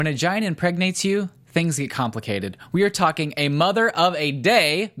When a giant impregnates you, things get complicated. We are talking a mother of a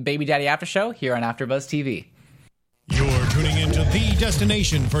day, Baby Daddy After Show, here on AfterBuzz TV. You're tuning into the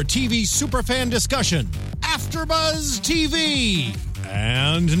destination for TV superfan discussion, AfterBuzz TV.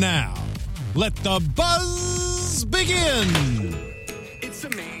 And now, let the buzz begin. It's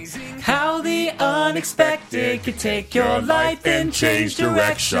amazing How the unexpected could take your life and change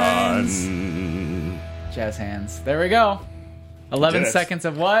directions. Jazz hands. There we go. 11 Did it. seconds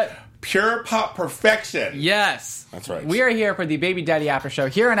of what? Pure pop perfection. Yes. That's right. We are here for the Baby Daddy After Show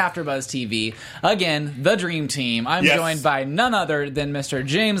here on AfterBuzz TV. Again, the Dream Team. I'm Yes. joined by none other than Mr.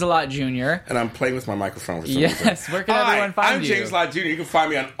 James Lott Jr. And I'm playing with my microphone for some reason. Yes, where can everyone find I'm you? James Lott Jr. You can find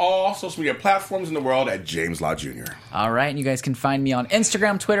me on all social media platforms in the world at James Lott Jr. All right, and you guys can find me on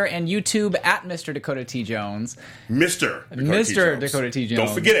Instagram, Twitter, and YouTube at Mr. Dakota T. Jones. Mr. Dakota T. Jones.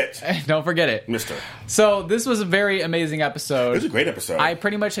 Don't forget it. Don't forget it. Mr. So this was a very amazing episode. It was a great episode. I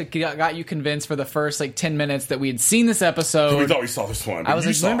pretty much got you convinced for the first 10 minutes that we had seen this episode. We thought we saw this one. I was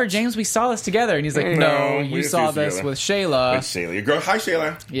like, remember, James, we saw this together. And he's like, no, we you didn't saw see this this together. with Shayla. With Shayla. Your girl. Hi,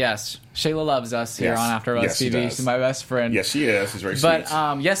 Shayla. Yes. Shayla loves us here Yes. on AfterBuzz Yes, she TV. does. She's my best friend. Yes, she is. She's very But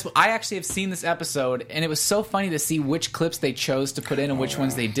sweet. yes, I actually have seen this episode, and it was so funny to see which clips they chose to put in and which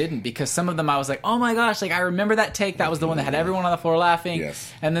ones they didn't. Because some of them I was like, oh my gosh, I remember that take. That was the one that had everyone on the floor laughing.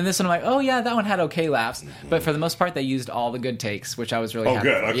 Yes. And then this one I'm like, oh yeah, that one had okay laughs. But for the most part, they used all the good takes, which I was really Oh, happy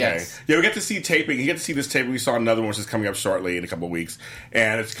good. for. Okay. Yes. Yeah, we get to see taping. You get to see this taping. We saw another one, which is coming up shortly in a couple of weeks.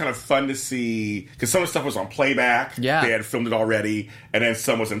 And it's kind of fun to see, because some of the stuff was on playback. Yeah. They had filmed it already. And then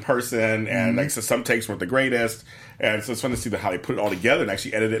some was in person. And so some takes weren't the greatest. And so it's fun to see how they put it all together and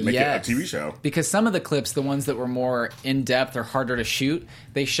actually edit it and make it a TV show. Because some of the clips, the ones that were more in-depth or harder to shoot,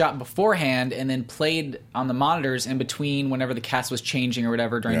 they shot beforehand and then played on the monitors in between whenever the cast was changing or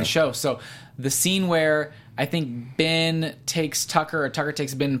whatever during the show. So the scene where I think Ben takes Tucker, or Tucker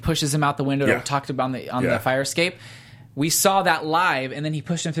takes Ben and pushes him out the window, Yeah. talked about on the fire escape. We saw that live, and then he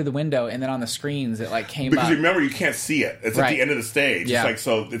pushed him through the window, and then on the screens it came Because up. remember, you can't see it. It's at Right. the end of the stage. Yeah. It's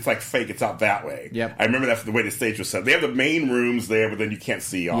it's like fake. It's out that way. Yep. I remember that's the way the stage was set. They have the main rooms there, but then you can't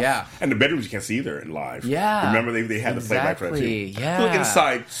see off. Yeah. And the bedrooms you can't see either in live. Yeah. Remember, they had the playback for that too. Exactly. Yeah. Little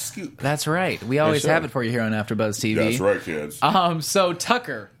inside scoop. That's right. We always sure. have it for you here on AfterBuzz TV. That's right, kids. So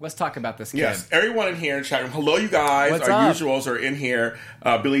Tucker, let's talk about this kid. Yes, everyone in here in chat room. Hello, you guys. What's Our up? usuals are in here.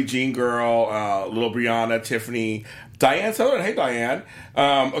 Billie Jean Girl, little Brianna, Tiffany, Diane Sutherland. Hey, Diane.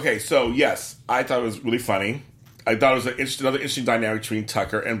 Okay, so yes, I thought it was really funny. I thought it was another interesting dynamic between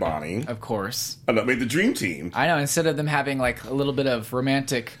Tucker and Bonnie. Of course. And that made the dream team. I know, instead of them having a little bit of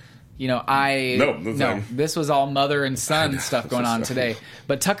romantic, No, this was all mother and son stuff going on today.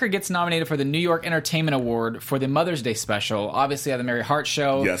 But Tucker gets nominated for the New York Entertainment Award for the Mother's Day special, obviously at the Mary Hart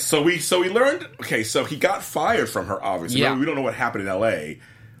Show. Yes, so we learned. Okay, so he got fired from her. Obviously, Yeah. Remember, we don't know what happened in L.A.,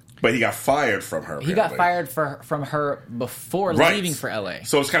 but he got fired from her. He got apparently. fired from her before Right. leaving for LA.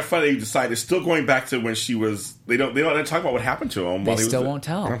 So it's kind of funny they decided still going back to when she was. They don't talk about what happened to him. They while he was still won't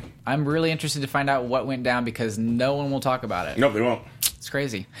tell. I'm really interested to find out what went down because no one will talk about it. No, they won't. It's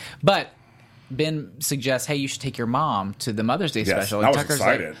crazy. But Ben suggests, hey, you should take your mom to the Mother's Day Yes, special. I And was Tucker's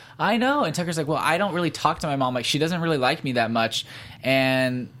excited. like, I know. And Tucker's like, well, I don't really talk to my mom. She doesn't really like me that much.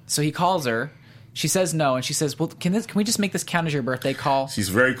 And so he calls her. She says no, and she says, well, can we just make this count as your birthday call? She's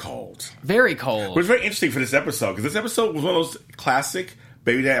very cold. Very cold. Which is very interesting for this episode, because this episode was one of those classic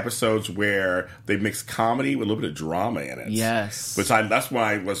Baby Dad episodes where they mix comedy with a little bit of drama in it. Yes. That's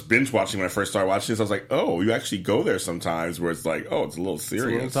why I was binge watching when I first started watching this. I was like, oh, you actually go there sometimes where it's like, oh, it's a little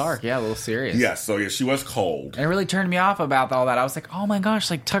serious. It's a little dark. Yeah, a little serious. Yes, so yeah, she was cold. And it really turned me off about all that. I was like, oh my gosh,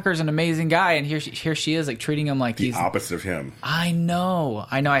 Tucker's an amazing guy. And here she is, treating him like he's... Opposite of him. I know.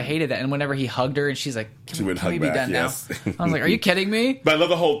 I hated that. And whenever he hugged her and she's like, She would can hug we be back, done yes. now? I was like, are you kidding me? But I love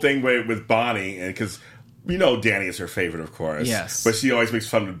the whole thing with Bonnie, and because Danny is her favorite, of course. Yes. But she always makes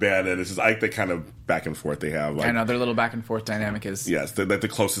fun of Ben, and it's just the kind of back and forth they have. I know, their little back and forth dynamic is... Yes, the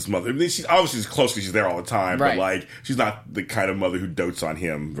closest mother. I mean, she's obviously close because she's there all the time, Right. but she's not the kind of mother who dotes on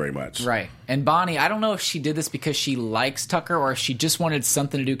him very much. Right. And Bonnie, I don't know if she did this because she likes Tucker or if she just wanted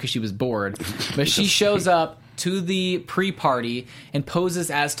something to do because she was bored. But she shows up to the pre-party and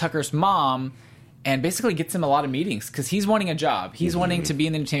poses as Tucker's mom and basically gets him a lot of meetings because he's wanting a job. He's wanting to be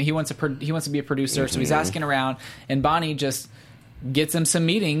in the entertainment. He wants to be a producer, so he's asking around. And Bonnie just gets him some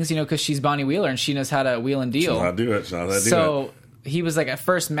meetings, because she's Bonnie Wheeler and she knows how to wheel and deal. She knows how to do it. She knows how to do it. So he was at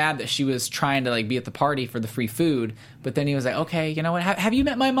first mad that she was trying to be at the party for the free food, but then he was like, okay, you know what? Have you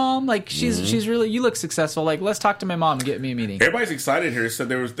met my mom? She's really, you look successful. Let's talk to my mom and get me a meeting. Everybody's excited here. Said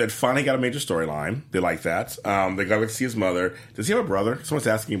that finally got a major storyline. They like that. They got to see his mother. Does he have a brother? Someone's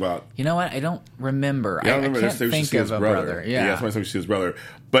asking about. You know what? I don't remember. Yeah, I can't They should think see of his a brother. Yeah. somebody said we should see his brother.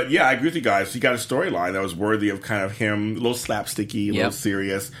 But yeah, I agree with you guys. He got a storyline that was worthy of kind of him, a little slapsticky, a little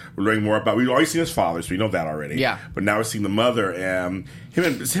serious. We're learning more about. We've already seen his father, so we know that already. Yeah. But now we're seeing the mother, and him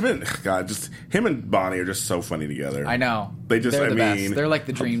and Bonnie are just so funny together. I know. They're the best. They're like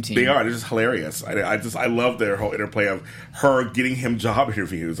the dream team. They are. They're just hilarious. I love their whole interplay of her getting him job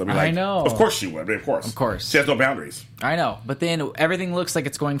interviews. I mean, I know. Of course she would. I mean, of course. She has no boundaries. I know. But then everything looks like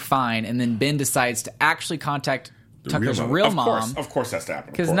it's going fine, and then Ben decides to actually contact Tucker's real mom. Of course that's to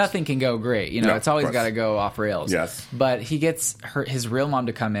happen. Because nothing can go great. You know, it's always got to go off rails. Yes. But he gets his real mom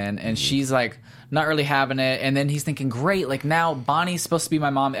to come in, and she's like not really having it. And then he's thinking, great, like now Bonnie's supposed to be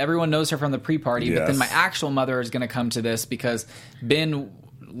my mom. Everyone knows her from the pre-party. But then my actual mother is going to come to this because Ben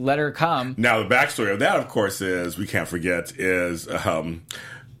let her come. Now, the backstory of that, of course, is, we can't forget, is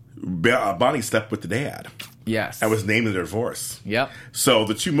Bonnie slept with the dad. Yes. That was named in their divorce. Yep. So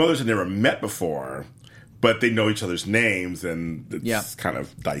the two mothers had never met before, but they know each other's names, and it's kind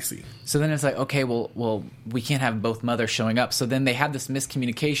of dicey. So then it's like, okay, well, we can't have both mothers showing up. So then they have this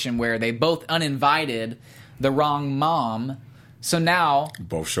miscommunication where they both uninvited the wrong mom. So now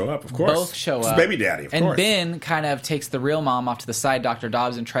both show up, of course. Both show it's up. Baby daddy, of course. And Ben kind of takes the real mom off to the side, Dr.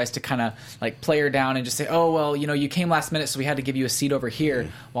 Dobbs, and tries to kind of like play her down and just say, oh, well, you know, you came last minute, so we had to give you a seat over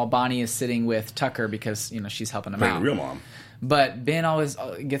here, while Bonnie is sitting with Tucker because, you know, she's helping him out. The real mom. But Ben always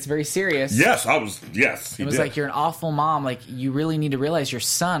gets very serious. Yes, he was like, you're an awful mom. Like, you really need to realize your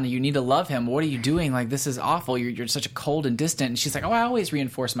son. You need to love him. What are you doing? Like, this is awful. You're such a cold and distant. And she's like, oh, I always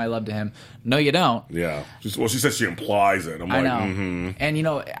reinforce my love to him. No, you don't. Yeah. Well, she says she implies it. I know. Mm-hmm. And, you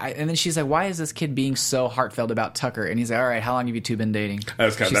know, and then she's like, why is this kid being so heartfelt about Tucker? And he's like, all right, how long have you two been dating?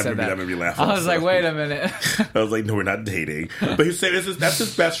 That made me laugh. I was like, wait a minute. I was like, no, we're not dating. But he said that's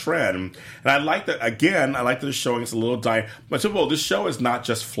his best friend. And I like that, again, I like that it's showing us a little But this show is not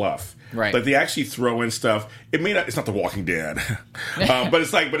just fluff. Right. Like, they actually throw in stuff. It's not The Walking Dead. But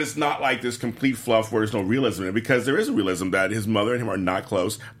it's not like this complete fluff where there's no realism in it, because there is a realism that his mother and him are not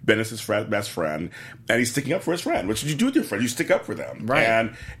close. Ben is his best friend, and he's sticking up for his friend. What should you do with your friend? You stick up for them. Right.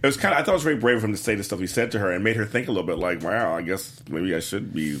 And it was I thought it was very brave of him to say the stuff he said to her, and made her think a little bit like, wow, I guess maybe I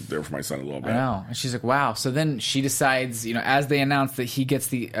should be there for my son a little bit. I know. And she's like, wow. So then she decides, you know, as they announce that he gets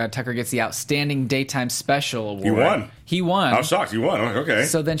Tucker gets the Outstanding Daytime Special Award. He won. I was shocked. He won. I'm like, okay.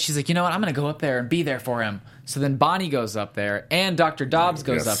 So then she's like, you know what? I'm going to go up there and be there for him. So then Bonnie goes up there, and Dr. Dobbs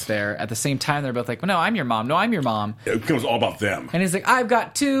goes up there at the same time. They're both like, well, no, I'm your mom. No, I'm your mom. It becomes all about them. And he's like, I've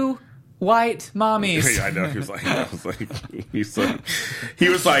got two white mommies. Yeah, I know. He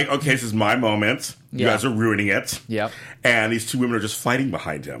was like, okay, this is my moment. You guys are ruining it. Yep. And these two women are just fighting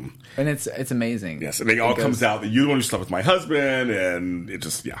behind him. And it's amazing. Yes, and it all comes out that you're the one who slept with my husband, and it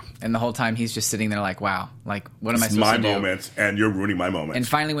just, And the whole time he's just sitting there like, wow, like, what am I supposed to do? It's my moment, and you're ruining my moment. And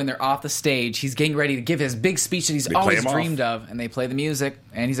finally, when they're off the stage, he's getting ready to give his big speech that he's always dreamed of, and they play the music,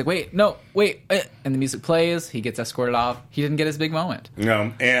 and he's like, wait, and the music plays, he gets escorted off. He didn't get his big moment.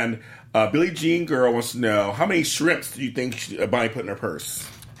 No, and Billie Jean Girl wants to know, how many shrimps do you think Bonnie put in her purse?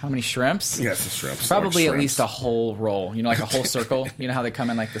 How many shrimps? Yes, the shrimps. Probably at least a whole roll. You know, like a whole circle. You know how they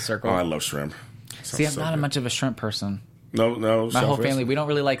come in like the circle? Oh, I love shrimp. See, I'm not much of a shrimp person. No. My whole family, we don't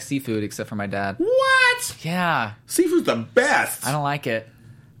really like seafood except for my dad. What? Yeah. Seafood's the best. I don't like it.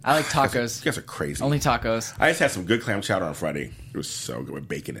 I like tacos. You guys are crazy. Only tacos. I just had some good clam chowder on Friday. It was so good with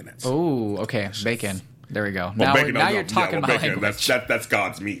bacon in it. Oh, okay. Bacon. There we go. Well, now you're talking my language. That's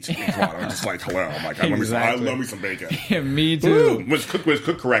God's meat. I'm just like, hello. I'm like, I love me some bacon. Yeah, me too. Was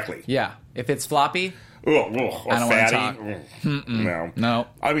cooked correctly. Yeah. If it's floppy, or I don't fatty. No.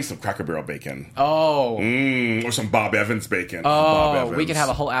 I'll eat some Cracker Barrel bacon. Oh. Or some Bob Evans bacon. Oh, we could have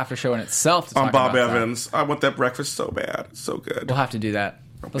a whole after show in itself to talk on Bob about Evans. I want that breakfast so bad. It's so good. We'll have to do that.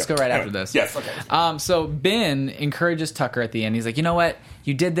 Let's go right after this. Yes, okay. So Ben encourages Tucker at the end. He's like, you know what?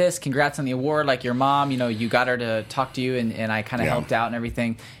 You did this. Congrats on the award. Like your mom, you know, you got her to talk to you, and I kind of helped out and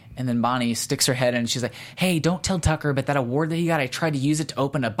everything. And then Bonnie sticks her head in, and she's like, hey, don't tell Tucker, but that award that he got, I tried to use it to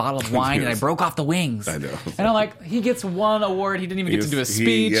open a bottle of wine, and I broke off the wings. I know. And I'm like, he gets one award. He didn't even get to do a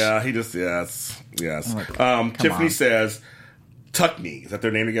speech. He just, yes. Like, Tiffany says, Tuckney. Is that their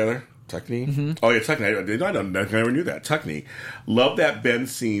name together? Tuckney? Mm-hmm. Oh, yeah, Tuckney. I never knew that. Tuckney. Love that Ben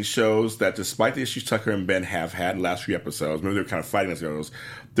scene shows that despite the issues Tucker and Ben have had in the last few episodes, maybe they're kind of fighting as those,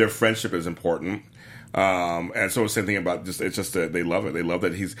 their friendship is important. And so the same thing about it's just that they love it. They love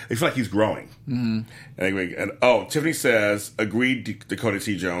that they feel like he's growing. Mm-hmm. And Tiffany says, agreed, Dakota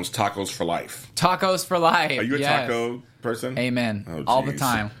T. Jones, tacos for life. Tacos for life. Are you a taco person? Amen. All the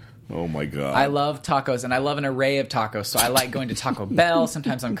time. Oh, my God. I love tacos, and I love an array of tacos. So I like going to Taco Bell.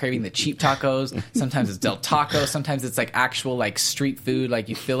 Sometimes I'm craving the cheap tacos. Sometimes it's Del Taco. Sometimes it's like actual like street food. Like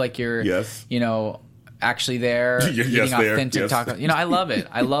you feel like you're, you know, actually there Yes, eating there, authentic yes. tacos. I love it.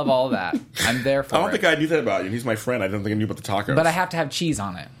 I love all that. I'm there for I don't it. think I knew that about you. He's my friend. I didn't think I knew about the tacos. But I have to have cheese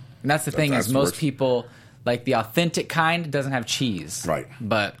on it. And that's the thing That's is the most worst. people like the authentic kind doesn't have cheese. Right.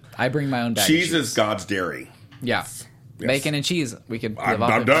 But I bring my own bag cheese of is God's dairy. Yeah. Yes. Bacon and cheese. We could live I'm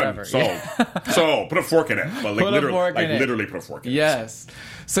off it done. forever. So, so put a fork in it. But like Put a literally, fork like in it. literally put a fork in it. Yes.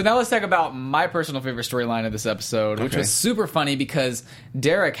 So now let's talk about my personal favorite storyline of this episode, which Okay. was super funny because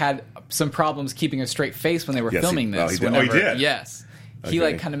Derek had some problems keeping a straight face when they were Yes, filming he this. did. Oh, he did? Yes. He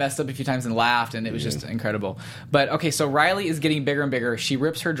Okay. like kind of messed up a few times and laughed, and it was just incredible. But okay, so Riley is getting bigger and bigger. She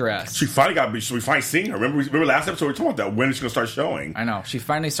rips her dress. She finally got. We finally seeing her. Remember last episode we were talking about that. When is she gonna start showing? I know. She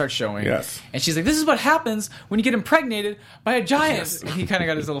finally starts showing. Yes. And she's like, this is what happens when you get impregnated by a giant. He kind of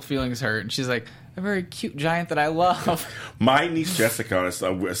got his little feelings hurt. And she's like, a very cute giant that I love. My niece Jessica, on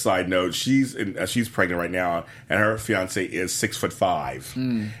a side note, she's pregnant right now, and her fiance is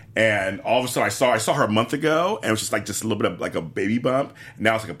 6'5". And all of a sudden, I saw her a month ago, and it was just a little bit of like a baby bump.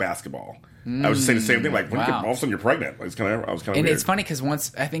 Now it's like a basketball. I was saying the same thing. Like, when Wow. all of a sudden you're pregnant. I was kind of And weird. it's funny because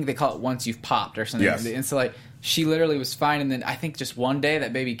once, I think they call it once you've popped or something. Yes. And so like, she literally was fine. And then I think just one day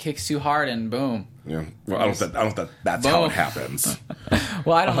that baby kicks too hard and boom. Yeah. Well, I don't know if that's how Boom. it happens.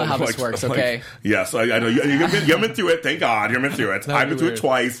 Well, I don't know how this Like- works, like- okay? Yes, I know. You've been through it. Thank God. You've been through it. That'd I've been be through it weird.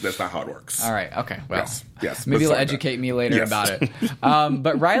 twice. That's not how it works. All right. Okay. Well, Yes. maybe Let's you'll start that. educate me later Yes. about it.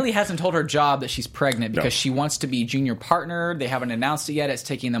 But Riley hasn't told her job that she's pregnant because No. she wants to be junior partner. They haven't announced it yet. It's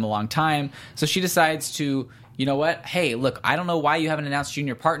taking them a long time. So she decides to, you know what? Hey, look, I don't know why you haven't announced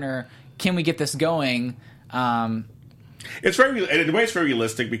junior partner. Can we get this going? It's very, and in a way, it's very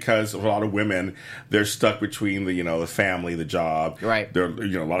realistic because a lot of women, they're stuck between the family, the job. Right. There,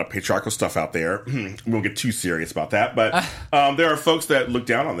 a lot of patriarchal stuff out there. We won't get too serious about that, but there are folks that look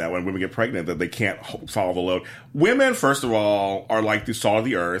down on that when women get pregnant, that they can't follow the load. Women, first of all, are like the salt of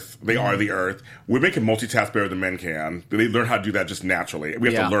the earth. They are the earth. Women can multitask better than men can. They learn how to do that just naturally. We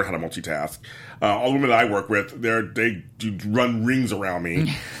have Yeah. to learn how to multitask. All the women that I work with, they do run rings around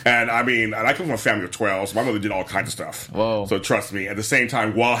me, and I come from a family of 12, so my mother did all kinds of stuff. Whoa. So trust me, at the same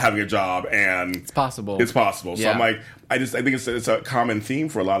time, while having a job, and it's possible. It's possible. So Yeah. I'm like, I think it's a common theme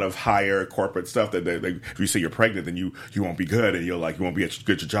for a lot of higher corporate stuff that if you say you're pregnant, then you won't be good, and you won't be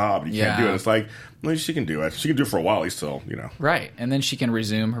good at your job, and you can't do Yeah. it. It's like, well, she can do it. She can do it for a while, at least till. Right. And then she can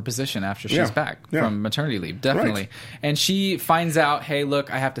resume her position after she's Yeah. back Yeah. from maternity leave. Definitely. Right. And she finds out, hey,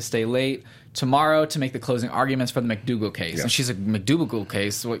 look, I have to stay late tomorrow to make the closing arguments for the McDougal case. Yes. And she's like, McDougal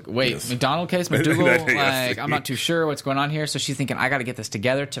case? Wait, Yes. McDonald case? McDougal? Yes. I'm not too sure what's going on here. So she's thinking, I got to get this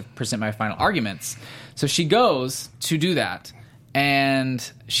together to present my final arguments. So she goes to do that.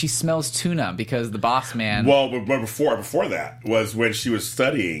 And she smells tuna because the boss man... Well, but before that was when she was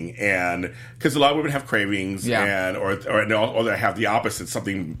studying, and because a lot of women have cravings, Yeah. and or they have the opposite,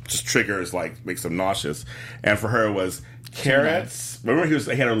 something just triggers, like makes them nauseous, and for her it was carrots. Remember he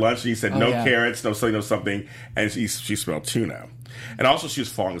had her lunch and he said no yeah. carrots, no something, and she smelled tuna, and also she was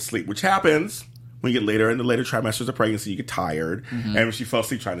falling asleep, which happens. When you get later in the later trimesters of pregnancy, you get tired. And when she fell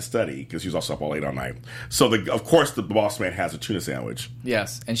asleep trying to study, because she was also up all late all night. So, of course, the boss man has a tuna sandwich.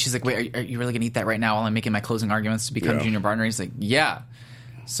 Yes. And she's like, wait, are you really going to eat that right now while I'm making my closing arguments to become Yeah. junior partner? He's like, yeah.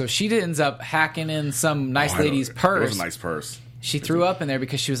 So she ends up hacking in some nice Oh, I know. lady's It purse. was a nice purse. She threw up in there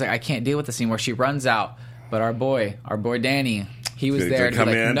because she was like, I can't deal with this anymore. She runs out. But our boy Danny, he was They there to come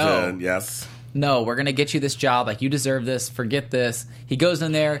be like, in no, yes. no, we're going to get you this job. Like, you deserve this. Forget this. He goes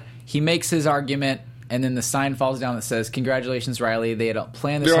in there. He makes his argument. And then the sign falls down that says, congratulations, Riley. They had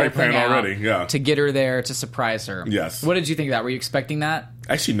planned this They whole already thing planned out already, yeah. to get her there to surprise her. Yes. What did you think of that? Were you expecting that?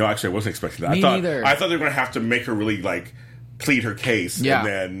 Actually, no. Actually, I wasn't expecting that. Me I thought, neither. I thought they were going to have to make her really plead her case, Yeah. and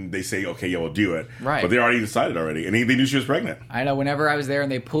then they say, "Okay, yeah, we'll do it." Right. But they already decided already, and they knew she was pregnant. I know. Whenever I was there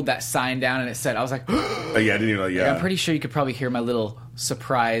and they pulled that sign down and it said, I was like, Yeah, I didn't even know. Yeah, I'm pretty sure you could probably hear my little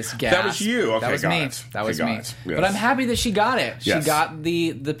surprise gasp. That was you. Okay, that was got me. it. That was Okay, me. got it. Yes. But I'm happy that she got it. She Yes. got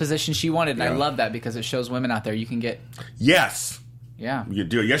the position she wanted, and I Yeah. love that because it shows women out there you can get. Yes, Yeah. you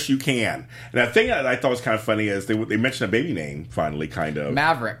do it. Yes, you can. And the thing that I thought was kind of funny is they mentioned a baby name finally, kind of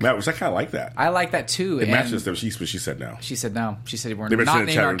Maverick. Which I kind of like that. I like that too. It and matches them. But she said no. she said no. She said we're They mentioned not it in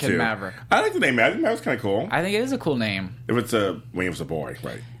naming chat our room kid too. Maverick. I like the name Maverick. That was kind of cool. I think it is a cool name. If it's when it was a boy,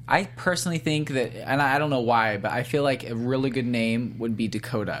 right? I personally think that, and I don't know why, but I feel like a really good name would be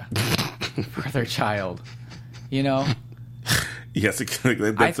Dakota for their child. You know? Yes,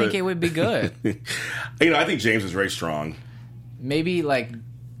 I think it would be good. I think James is very strong. Maybe like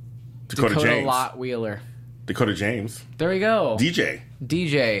Dakota Dakota James. Lot Wheeler. Dakota James. There we go. DJ.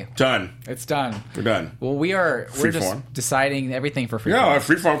 DJ. Done. It's done. We're done. Well, we're Freeform. just deciding everything for Freeform. Yeah,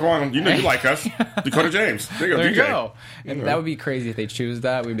 Freeform. Come on. You know you like us. Dakota James. There you go, There DJ. you go. And that would be crazy if they choose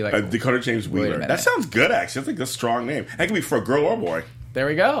that. We'd be like, Dakota James Wait a Wheeler. minute. That sounds good, actually. That's like a strong name. That could be for a girl or boy. there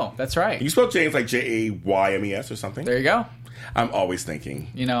we go. That's right. You spell James like Jaymes or something? There you go. I'm always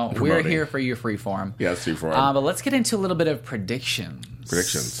thinking. You know, we're Promoting. here for you, Freeform. Yeah, it's Freeform. But let's get into a little bit of predictions.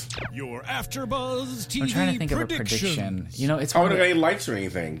 Predictions. Your AfterBuzz TV I'm trying to think of a prediction. You know, it's Oh, we hard. don't got any lights or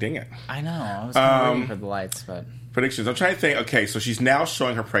anything. Dang it. I know. I was kind of waiting for the lights, but Predictions. I'm trying to think. Okay, so she's now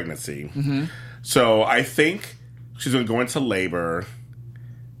showing her pregnancy. Mm-hmm. So I think she's going to go into labor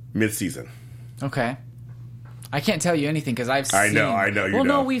mid-season. okay. I can't tell you anything because I've seen. I know, you Well,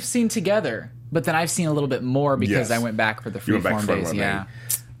 know. no, we've seen together, but then I've seen a little bit more because Yes. I went back for the You went back Freeform for days. one Yeah. day.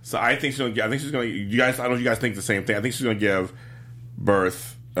 So I think she's going to. I think she's going to. You guys. I don't know if you guys think the same thing. I think she's going to give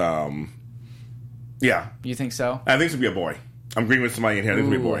birth. Yeah, You think so? I think it's going to be a boy. I'm agreeing with somebody in here. I think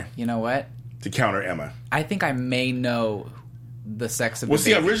it's going to be a boy You know what? to counter Emma. I think I may know the sex of Well, the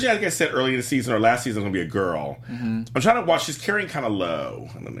see, baby. originally, like I said earlier in the season or last season, it was going to be a girl. Mm-hmm. I'm trying to watch. She's carrying kind of low.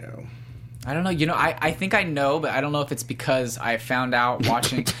 I don't know. I don't know. You know, I think I know, but I don't know if it's because I found out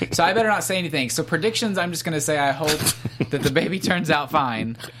watching. So I better not say anything. So predictions, I'm just going to say I hope that the baby turns out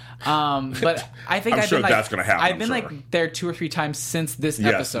fine. But I think I'm I've sure been like, that's gonna happen, I've I'm been sure. like there 2 or 3 times since this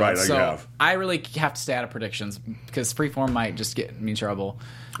Yes, episode. right, you so have. I really have to stay out of predictions because Freeform might just get me in trouble.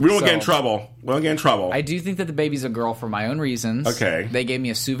 We don't So, get in trouble. We don't get in trouble. I do think that the baby's a girl for my own reasons. Okay. They gave me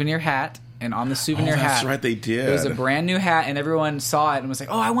a souvenir hat, and on the souvenir that's hat, right, they did. It was a brand new hat, and everyone saw it and was like,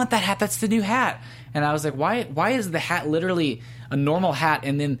 "Oh, I want that hat. That's the new hat." And I was like, "Why is the hat literally a normal hat,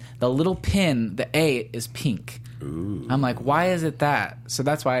 and then the little pin, the A, is pink?" Ooh. I'm like, "Why is it that?" So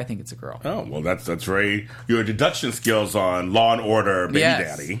that's why I think it's a girl. Oh, well, that's very... Your deduction skills on Law and Order, Baby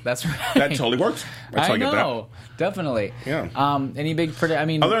Yes, Daddy. that's right. That totally works. That's how I I get know, definitely. Yeah. Any big I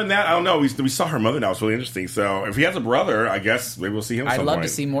mean, Other than that, I don't know. We saw her mother now. It's really interesting. So if he has a brother, I guess maybe we'll see him I'd some love point. to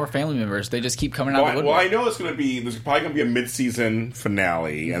see more family members. They just keep coming out of the Well, woodwork. I know it's going to be... There's probably going to be a mid-season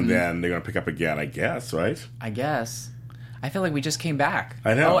finale, and then they're going to pick up again, I guess, right? I guess. I feel like we just came back.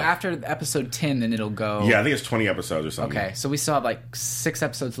 I know. Oh, after episode 10, then it'll go. Yeah, I think it's 20 episodes or something. Okay, so we still have like 6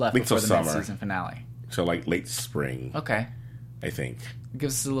 episodes left think before till the summer. mid-season finale. So like late spring, Okay. I think. Give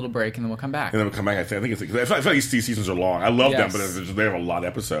us a little break and then we'll come back. And then we'll come back. I think it's. I feel like these seasons are long. I love Yes. them, but they have a lot of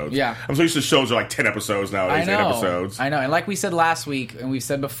episodes. Yeah. I'm so used to shows are like 10 episodes nowadays. 8 episodes. I know. And like we said last week, and we've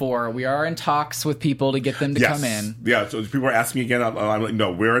said before, we are in talks with people to get them to come in. Yeah. So people are asking me again. I'm like,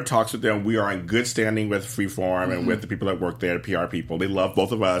 no, we're in talks with them. We are in good standing with Freeform Mm-hmm. and with the people that work there, the PR people. They love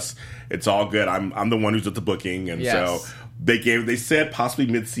both of us. It's all good. I'm the one who's at the booking, and Yes. so they said possibly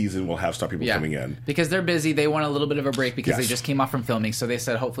mid-season we'll have people coming in. Because they're busy. They want a little bit of a break because they Yes. just came off from filming. So they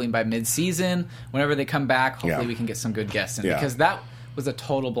said hopefully by mid-season, whenever they come back, hopefully Yeah. we can get some good guests in. Yeah. Because that was a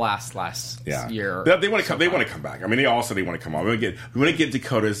total blast last year. They want to come. They want to come back. I mean, they all said they want to come on. We want to get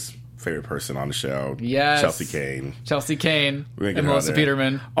Dakota's favorite person on the show. Yes. Chelsea Kane. Chelsea Kane We're gonna and get her on Melissa there.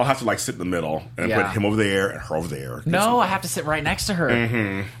 Peterman. I'll have to like sit in the middle and Yeah. put him over there and her over there. No, I have to sit right next to her.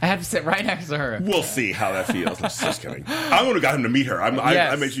 Mm-hmm. I have to sit right next to her. We'll see how that feels. I'm just kidding. I'm the one who got him to meet her. I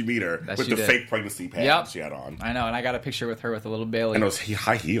Yes. made you meet her That with she the did. fake pregnancy pants Yep. she had on. I know, and I got a picture with her with a little Bailey. And those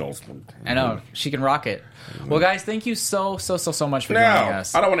high heels. I know. She can rock it. Well, guys, thank you so much for joining Now,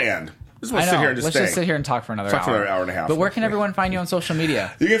 us. I don't want to end. Just want I to know. sit here and just Let's stay. just sit here and talk for another Talk for hour. another hour and a half. But where can everyone find you on social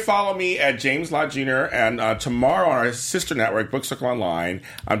media? You can follow me at James Lott Jr. and tomorrow on our sister network, Book Circle Online,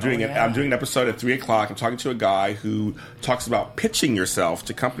 I'm doing an episode at 3:00. I'm talking to a guy who talks about pitching yourself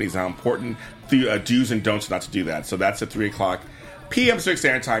to companies, how important the do's and don'ts not to do that. So that's at 3:00 p.m. Pacific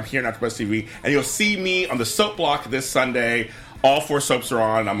Standard Time here on AfterBuzz TV, and you'll see me on the soap block this Sunday. All 4 soaps are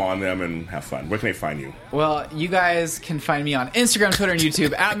on. I'm on them, and have fun. Where can they find you? Well, you guys can find me on Instagram, Twitter, and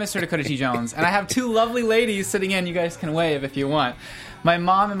YouTube at Mr. Dakota T. Jones. And I have 2 lovely ladies sitting in. You guys can wave if you want. My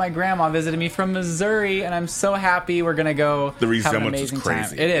mom and my grandma visited me from Missouri, and I'm so happy we're going to go The have an resemblance is amazing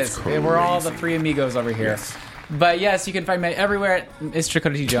crazy. time. It is. It's We're all the crazy. 3 amigos over here. Yes. But yes, you can find me everywhere at Mr.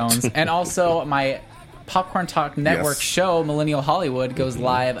 Dakota T. Jones. And also my Popcorn Talk Network Yes. show, Millennial Hollywood, goes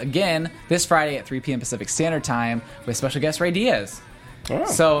live again this Friday at 3 p.m. Pacific Standard Time with special guest Ray Diaz. Oh,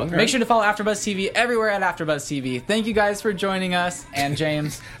 So okay. make sure to follow AfterBuzz TV everywhere at AfterBuzz TV. Thank you guys for joining us, and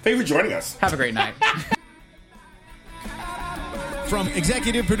James, Thank you for joining us. have a great night. From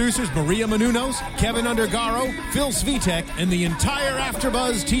executive producers Maria Menounos, Kevin Undergaro, Phil Svitek, and the entire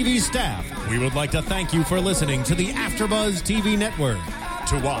AfterBuzz TV staff, we would like to thank you for listening to the AfterBuzz TV network.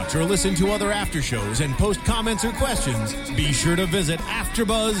 To watch or listen to other after shows and post comments or questions, be sure to visit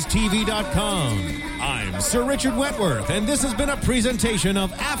AfterBuzzTV.com. I'm Sir Richard Wentworth, and this has been a presentation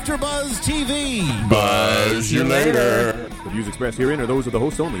of AfterBuzz TV. Buzz you later. The views expressed herein are those of the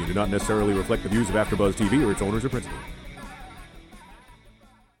hosts only and do not necessarily reflect the views of AfterBuzz TV or its owners or principals.